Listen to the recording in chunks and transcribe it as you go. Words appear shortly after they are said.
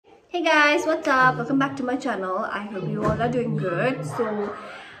Hey guys, what's up? Welcome back to my channel. I hope you all are doing good. So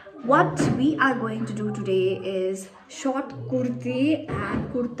what we are going to do today is short kurti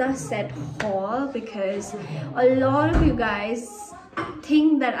and kurta set haul, because a lot of you guys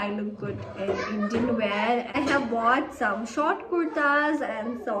think that I look good in Indian wear. I have bought some short kurtas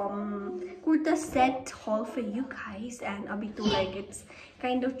and some kurta set haul for you guys, and abhi to like it's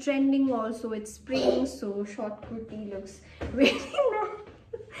kind of trending also. It's spring, so short kurti looks really nice.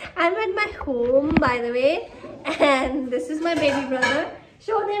 I'm at my home, by the way, and this is my baby brother.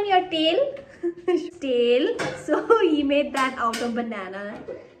 Show them your tail. Tail. So he made that out of banana,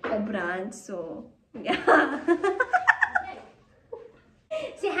 a branch. So yeah.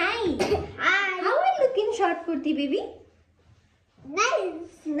 Say hi. Hi. How are you looking, short kurti baby?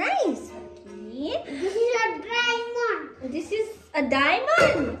 Nice. Nice. Okay. This is a diamond. This is a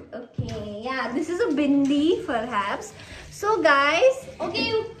diamond. Okay. Yeah. This is a bindi, perhaps. So guys,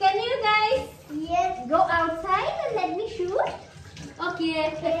 okay, can you guys go outside and let me shoot?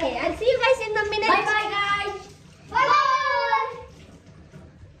 Okay, okay. I'll see you guys in a minute. Bye bye guys. Bye bye.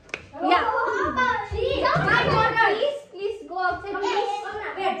 Yeah. Bye bye. Please go outside. Please.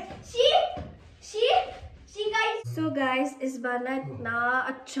 She guys. So guys, इस बार ना इतना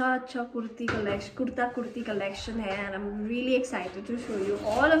अच्छा kurta kurti collection है, and I'm really excited to show you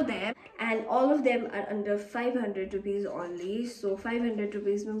all of them. And all of them are under 500 rupees only. So 500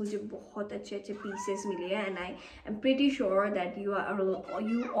 rupees में मुझे बहुत अच्छे pieces मिले हैं, and I am pretty sure that you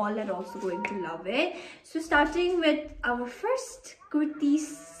all are also going to love it. So starting with our first kurti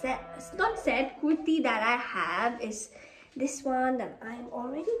set, kurti that I have is this one that I'm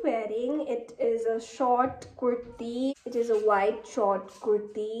already wearing. It is a short kurti. It is a white short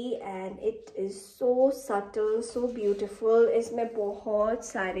kurti, and it is so subtle, so beautiful. इसमें बहुत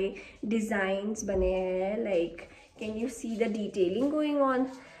सारे designs बने हैं. Like, can you see the detailing going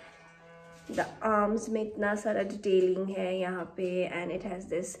on? The arms में इतना सारा detailing है यहाँ पे, and it has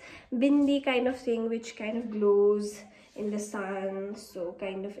this bindi kind of thing which kind of glows in the sun, so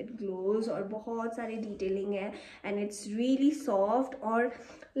kind of it glows, और बहुत सारे detailing है, and it's really soft. और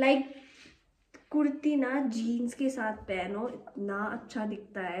like कुर्ती ना जीन्स के साथ पहनो इतना अच्छा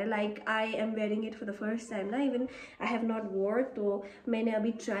दिखता है. Like I am wearing it for the first time ना, even I have not wore, तो मैंने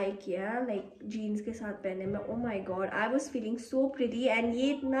अभी try किया like जीन्स के साथ पहने में. Oh my god, I was feeling so pretty, and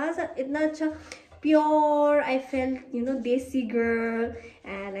ये इतना अच्छा pure. I felt, you know, desi girl,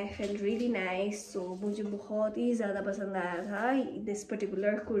 and I felt really nice. So मुझे बहुत ही ज़्यादा पसंद आया था this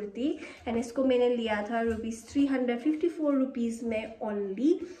particular kurti, and इसको मैंने लिया था ₹354 में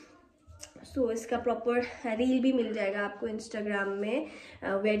only. So इसका proper reel भी मिल जाएगा आपको Instagram में,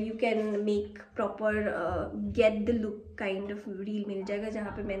 where you can make proper get the look kind of reel मिल जाएगा,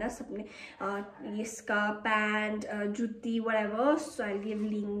 जहाँ पे मैं ना सबने इसका pant, जूती, whatever. So I'll give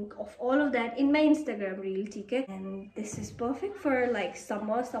link of all of that in my Instagram reel, ठीक है. And this is perfect for like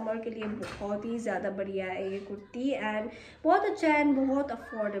summer के लिए बहुत ही ज़्यादा बढ़िया है ये कुर्ती, and बहुत अच्छा and बहुत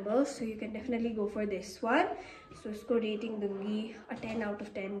affordable. So you can definitely go for this one. So इसको rating दूंगी a 10 out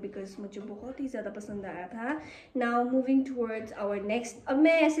of 10 because मुझे बहुत ही ज़्यादा पसंद आया था. Now moving towards our next, अब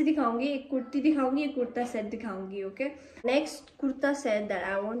मैं ऐसे दिखाऊंगी, एक कुर्ती दिखाऊंगी, एक कुर्ता सेट दिखाऊंगी. Okay, next kurta set that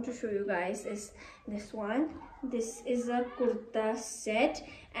I want to show you guys is this one. This is a kurta set,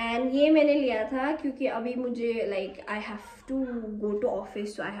 and ये मैंने लिया था क्योंकि अभी मुझे like I have to go to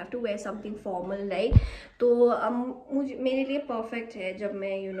office, so I have to wear something formal, right? तो मुझे मेरे लिए perfect है जब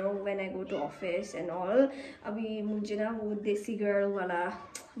मैं, you know, when I go to office and all. अभी मुझे ना वो देसी girl वाला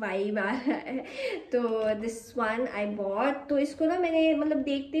vibe आ रहा है, तो this one I bought. तो इसको ना मैंने मतलब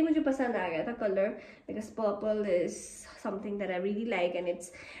देखते ही मुझे पसंद आ गया था color, because purple is something that I really like, and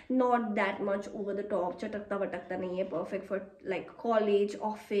it's not that much over the top, चटकता वटकता नहीं है, perfect for like college,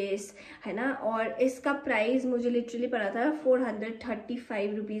 office, है ना. और इसका price मुझे literally पड़ा था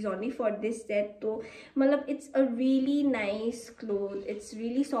 435 rupees only for this set. तो मतलब it's a really nice cloth, it's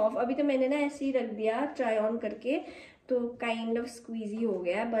really soft. अभी तो मैंने ना ऐसे ही रख दिया try on करके, तो kind of squeezy हो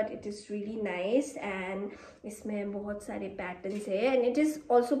गया, but it is really nice, and इसमें बहुत सारे patterns है, and it is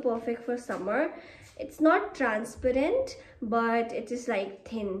also perfect for summer. It's not transparent, but it is like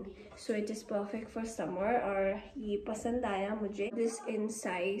thin, so it is perfect for summer. और ये पसंद आया मुझे. This in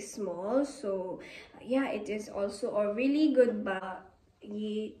size small, so yeah, it is also a really good.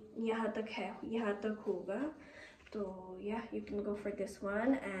 ये यहाँ तक है, यहाँ तक होगा. तो yeah, you can go for this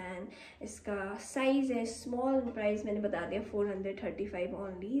one, and इसका size है small, price मैंने बता दिया 435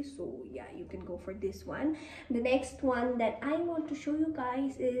 only. So yeah, you can go for this one. The next one that I want to show you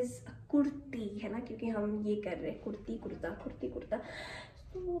guys is a kurti, है ना, क्योंकि हम ये कर रहे हैं कुर्ती कुर्ता.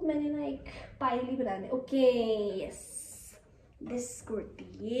 तो मैंने ना एक पायल ही बनाने. Okay, yes, दिस कुर्ती,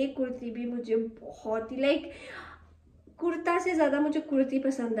 ये कुर्ती भी मुझे बहुत ही लाइक कुर्ता से ज़्यादा मुझे कुर्ती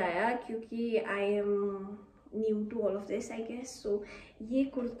पसंद आया क्योंकि I am new to all of this I guess. सो ये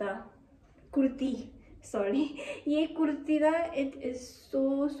कुर्ती सॉरी, ये कुर्ती ना इट इज़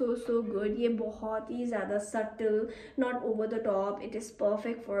सो गुड. ये बहुत ही ज़्यादा subtle, not over the top. It is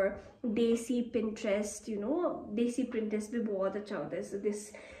perfect for देसी पिंटरेस्ट, यू नो. देसी पिंटरेस्ट भी बहुत अच्छा होता है. So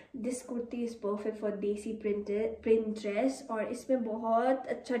this kurti is perfect for देसी प्रिंटेस्ट. और इसमें बहुत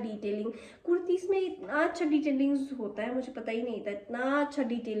अच्छा डिटेलिंग, कुर्तीज़ में इतना अच्छा डिटेलिंग्स होता है, मुझे पता ही नहीं था इतना अच्छा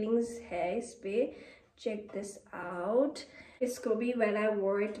डिटेलिंग्स है इस पे. Check this out. इसको भी when I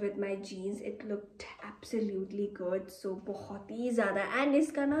wore it with my jeans it looked absolutely good. So बहुत ही ज़्यादा. एंड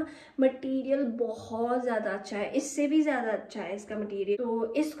इसका ना मटेरियल बहुत ज़्यादा अच्छा है, इससे भी ज़्यादा अच्छा है इसका मटेरियल.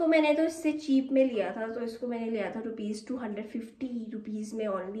 तो इसको मैंने तो इससे चीप में लिया था. तो इसको मैंने लिया था ₹250 में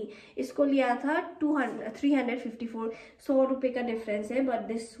ओनली. इसको लिया था 354. 100 रुपये का डिफरेंस है. But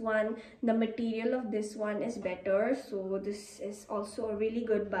this one, the material of this one is better. So this is also a really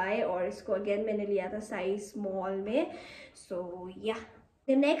good bye. और इसको अगेन मैंने लिया था साइज स्मॉल में. So yeah,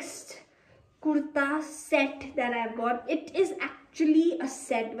 the next kurta set that I've got, it is actually a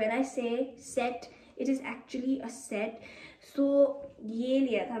set. When I say set, it is actually a set. So ये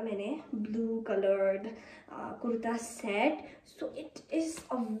लिया था मैंने blue colored kurta set. So it is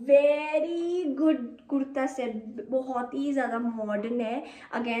a very good kurta set. बहुत ही ज़्यादा modern है.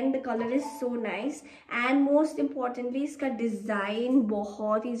 Again the color is so nice and most importantly इसका design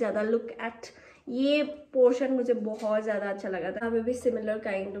बहुत ही ज़्यादा. Look at ये पोर्शन मुझे बहुत ज़्यादा अच्छा लगा था. अभी भी सिमिलर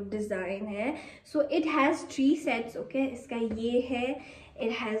काइंड ऑफ डिज़ाइन है. So it has 3 sets. Okay, इसका ये है.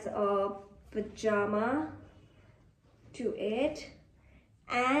 It has a pyjama to it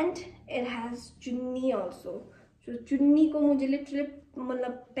and it has चुन्नी ऑल्सो. जो चुन्नी को मुझे लिटरली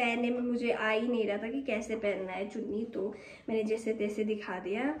मतलब पहनने में मुझे आ ही नहीं रहा था कि कैसे पहनना है चुन्नी. तो मैंने जैसे तैसे दिखा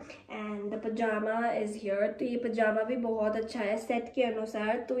दिया. And the pyjama is here. तो ये पजामा भी बहुत अच्छा है सेट के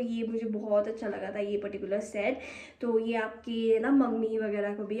अनुसार. तो ये मुझे बहुत अच्छा लगा था ये पर्टिकुलर सेट. तो ये आपकी ना मम्मी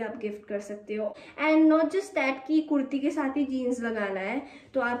वगैरह को भी आप गिफ्ट कर सकते हो. एंड नॉट जस्ट दैट कि कुर्ती के साथ ही जीन्स लगाना है.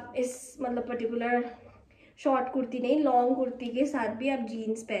 तो आप इस मतलब पर्टिकुलर शॉर्ट कुर्ती नहीं, लॉन्ग कुर्ती के साथ भी आप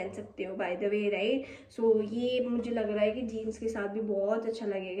जीन्स पहन सकते हो बाय द वे, राइट. सो ये मुझे लग रहा है कि जीन्स के साथ भी बहुत अच्छा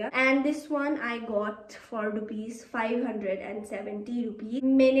लगेगा. And this one I got for ₹570.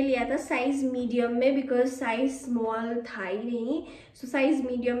 मैंने लिया था साइज मीडियम में बिकॉज साइज स्मॉल था ही नहीं. सो साइज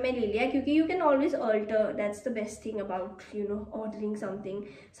मीडियम में ले लिया क्योंकि you can always alter. That's the best thing about you know ordering something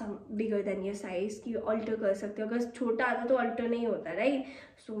some bigger than your size कि ऑल्टर कर सकते हो. अगर छोटा आता तो ऑल्टर नहीं होता, राइट.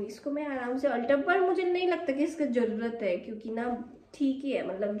 सो इसको मैं आराम से ऑल्टर, पर मुझे नहीं लगता कि इसका ज़रूरत है क्योंकि ना ठीक ही है.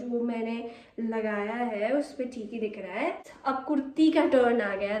 मतलब जो मैंने लगाया है उस पर ठीक ही दिख रहा है. अब कुर्ती का टर्न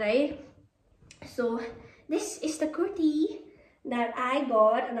आ गया, right. So this is the kurti that I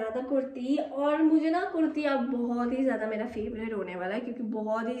got, another kurti. और मुझे ना कुर्ती अब बहुत ही ज़्यादा मेरा फेवरेट होने वाला है क्योंकि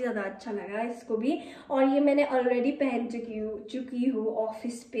बहुत ही ज़्यादा अच्छा लगा इसको भी. और ये मैंने ऑलरेडी पहन चुकी हूँ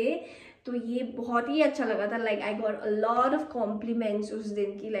ऑफिस पे. तो ये बहुत ही अच्छा लगा था. Like I got a lot of compliments उस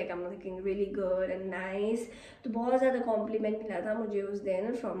दिन की. Like I am looking really good and nice. तो बहुत ज़्यादा कॉम्प्लीमेंट मिला था मुझे उस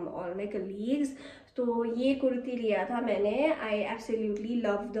दिन फ्रॉम ऑल माई कलीग्स. तो ये कुर्ती लिया था मैंने. I absolutely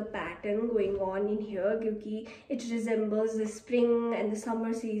love the pattern going on in here क्योंकि it resembles the spring and the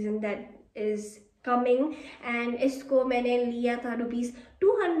summer season that is coming. And इसको मैंने लिया था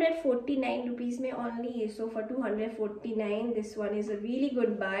 ₹249 में only. So for 249 this one is a really good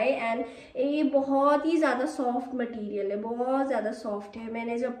bye. And ये बहुत ही ज़्यादा soft material है, बहुत ज़्यादा सॉफ्ट है.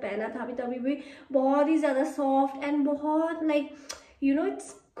 मैंने जब पहना था तभी भी बहुत ही ज़्यादा सॉफ्ट एंड बहुत लाइक यू नो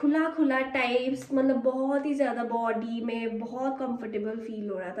इट्स खुला टाइप्स. मतलब बहुत ही ज़्यादा बॉडी में बहुत कंफर्टेबल फील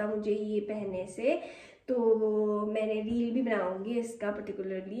हो रहा था मुझे ये पहनने से. तो मैंने रील भी बनाऊंगी इसका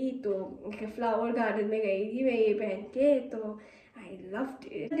पर्टिकुलरली. तो फ्लावर गार्डन में गई थी मैं ये पहन के. तो आई लव्ड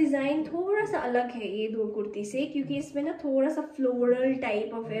इट. डिज़ाइन थोड़ा सा अलग है ये दो कुर्ती से क्योंकि इसमें ना थोड़ा सा फ्लोरल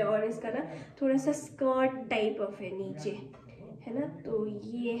टाइप ऑफ है और इसका ना थोड़ा सा स्कर्ट टाइप ऑफ है नीचे, है ना. तो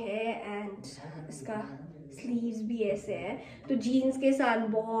ये है एंड इसका स्लीव्स भी ऐसे है. तो जीन्स के साथ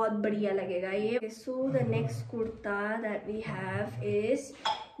बहुत बढ़िया लगेगा ये. So the next kurta that we have is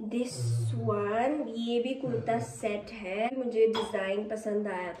this one. ये भी कुर्ता सेट है. मुझे डिज़ाइन पसंद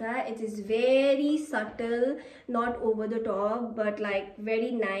आया था. It is very subtle, not over the top but like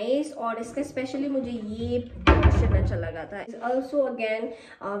very nice. और इसका स्पेशली मुझे ये पोर्शन अच्छा लगा था. It's also again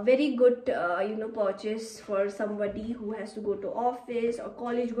very good you know purchase for somebody who has to go to office और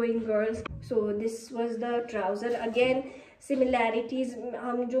college going girls. So this was the trouser. Again similarities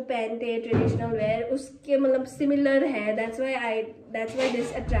हम जो पहनते हैं ट्रेडिशनल वेयर उसके मतलब सिमिलर है. दैट्स वाई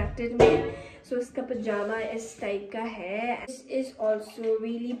दिस अट्रैक्टेड मी. सो इसका पजामा इस टाइप का है. This is also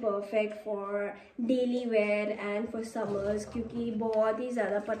really perfect for daily wear and for summers, क्योंकि बहुत ही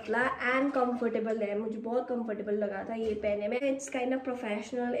ज़्यादा पतला एंड कंफर्टेबल है. मुझे बहुत कंफर्टेबल लगा था ये पहने में. It's kind of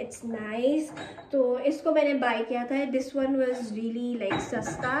professional, it's nice. तो इसको मैंने बाय किया था. This one was really like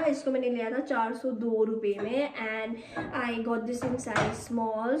सस्ता. इसको मैंने लिया था 402 रुपये में and I got this in size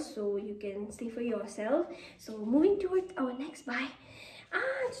small, so you can see for your self. So moving towards our next bye.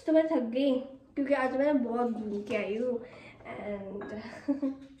 आज तो मैं थक गई क्योंकि आज मैं बहुत घूम के आई हूँ. And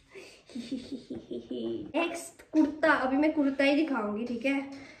next kurta. अभी मैं कुर्ता ही दिखाऊंगी, ठीक है,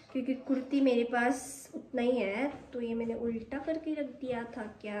 क्योंकि कुर्ती मेरे पास उतना ही है. तो ये मैंने उल्टा करके रख दिया था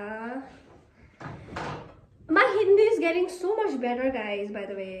क्या. My Hindi is getting so much better guys, by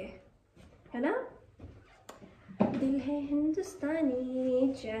the way, है ना. दिल है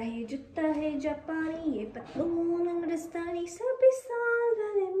हिंदुस्तानी चाहे जुत्ता है जापानी, ये पतलून अंग्रेस्तानी सब साल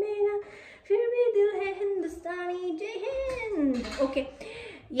गले मेरा, फिर भी दिल है हिंदुस्तानी. जय Hind. Okay,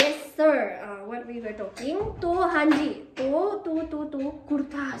 yes sir, what we were talking. तो हाँ जी, तो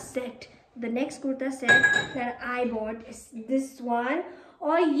kurta set. The next kurta set that I bought is this one.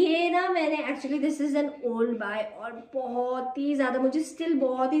 और ये ना मैंने actually this is an old bye और बहुत ही ज़्यादा, मुझे स्टिल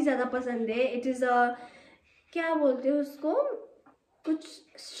बहुत ही ज़्यादा पसंद है. इट इज़ अ, क्या बोलते हैं उसको, कुछ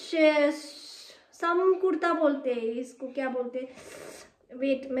सम कुर्ता बोलते हैं इसको, क्या बोलते हैं,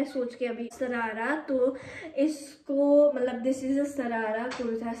 वेट मैं सोच के अभी. सरारा. तो इसको मतलब this is a sharara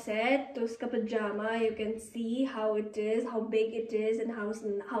kurta set. तो इसका पजामा you can see how it is, how big it is and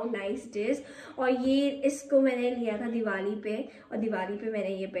how nice it is. और ये इसको मैंने लिया था दिवाली पे, और दिवाली पे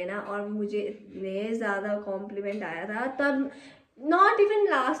मैंने ये पहना और मुझे इतने ज़्यादा कॉम्प्लीमेंट आया था. तब नॉट इवन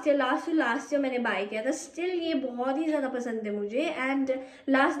लास्ट ईयर मैंने बाय किया था. स्टिल ये बहुत ही ज़्यादा पसंद है मुझे. एंड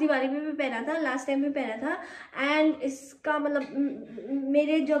लास्ट दिवाली पे भी पहना था, लास्ट टाइम भी पहना था. एंड इसका मतलब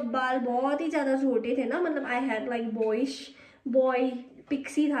मेरे जब बाल बहुत ही ज़्यादा छोटे थे ना, मतलब I had like boy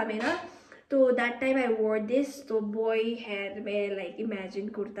pixie था मेरा, तो that time I war this. तो बॉय हेयर में like imagine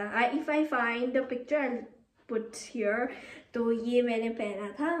kurta. If I find the picture I put here. तो ये मैंने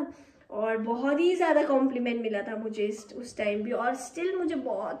पहना था और बहुत ही ज़्यादा कॉम्प्लीमेंट मिला था मुझे उस टाइम भी, और स्टिल मुझे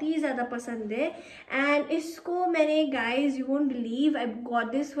बहुत ही ज़्यादा पसंद है. एंड इसको मैंने guys you won't believe I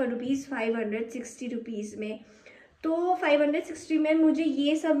got this for ₹560 में. तो 560 में मुझे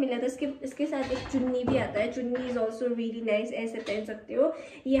ये सब मिला था. इसके साथ एक चुन्नी भी आता है. चुन्नी इज़ ऑल्सो रियली नाइस, ऐसे पहन सकते हो.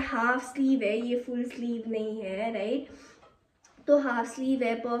 ये हाफ स्लीव है, ये फुल स्लीव नहीं है, राइट. तो हाफ स्लीव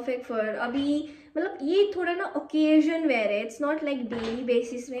है, परफेक्ट फॉर अभी, मतलब ये थोड़ा ना ओकेजन वेयर है. It's not like daily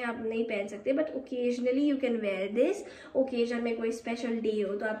basis में आप नहीं पहन सकते, but occasionally you can wear this. Occasion में कोई स्पेशल डे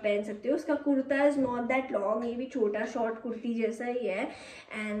हो तो आप पहन सकते हो. उसका kurta is not that long, ये भी छोटा शॉर्ट कुर्ती जैसा ही है.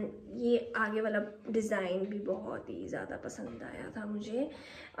 एंड ये आगे वाला डिज़ाइन भी बहुत ही ज़्यादा पसंद आया था मुझे.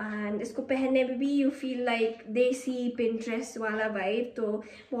 एंड इसको पहनने में भी यू फील लाइक देसी पिंटरेस्ट वाला वाइब. तो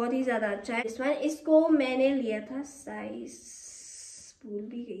बहुत ही ज़्यादा अच्छा है. इसको मैंने लिया था साइज, भूल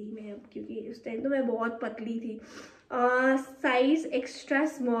भी गई मैं अब, क्योंकि उस टाइम तो मैं बहुत पतली थी. साइज एक्स्ट्रा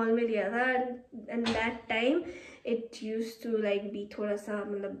स्मॉल में लिया था. And that time it use to like B थोड़ा सा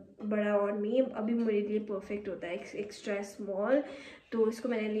मतलब बड़ा ऑन मी. अभी मेरे लिए परफेक्ट होता है एक्स्ट्रा स्मॉल. तो इसको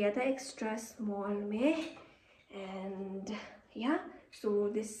मैंने लिया था एक्स्ट्रा स्मॉल में. एंड या so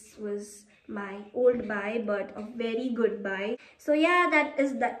this was my old buy, but a very good buy. So yeah, that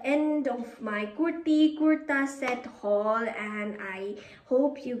is the end of my kurta set haul, and I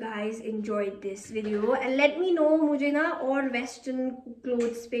hope you guys enjoyed this video. And let me know मुझे ना और western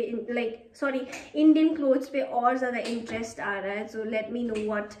clothes पे Indian clothes पे और ज़्यादा interest आ रहा है. So let me know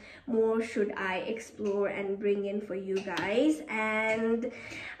what more should I explore and bring in for you guys. And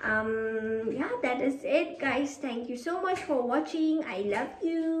yeah, that is it guys. Thank you so much for watching. I love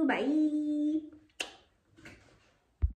you. Bye.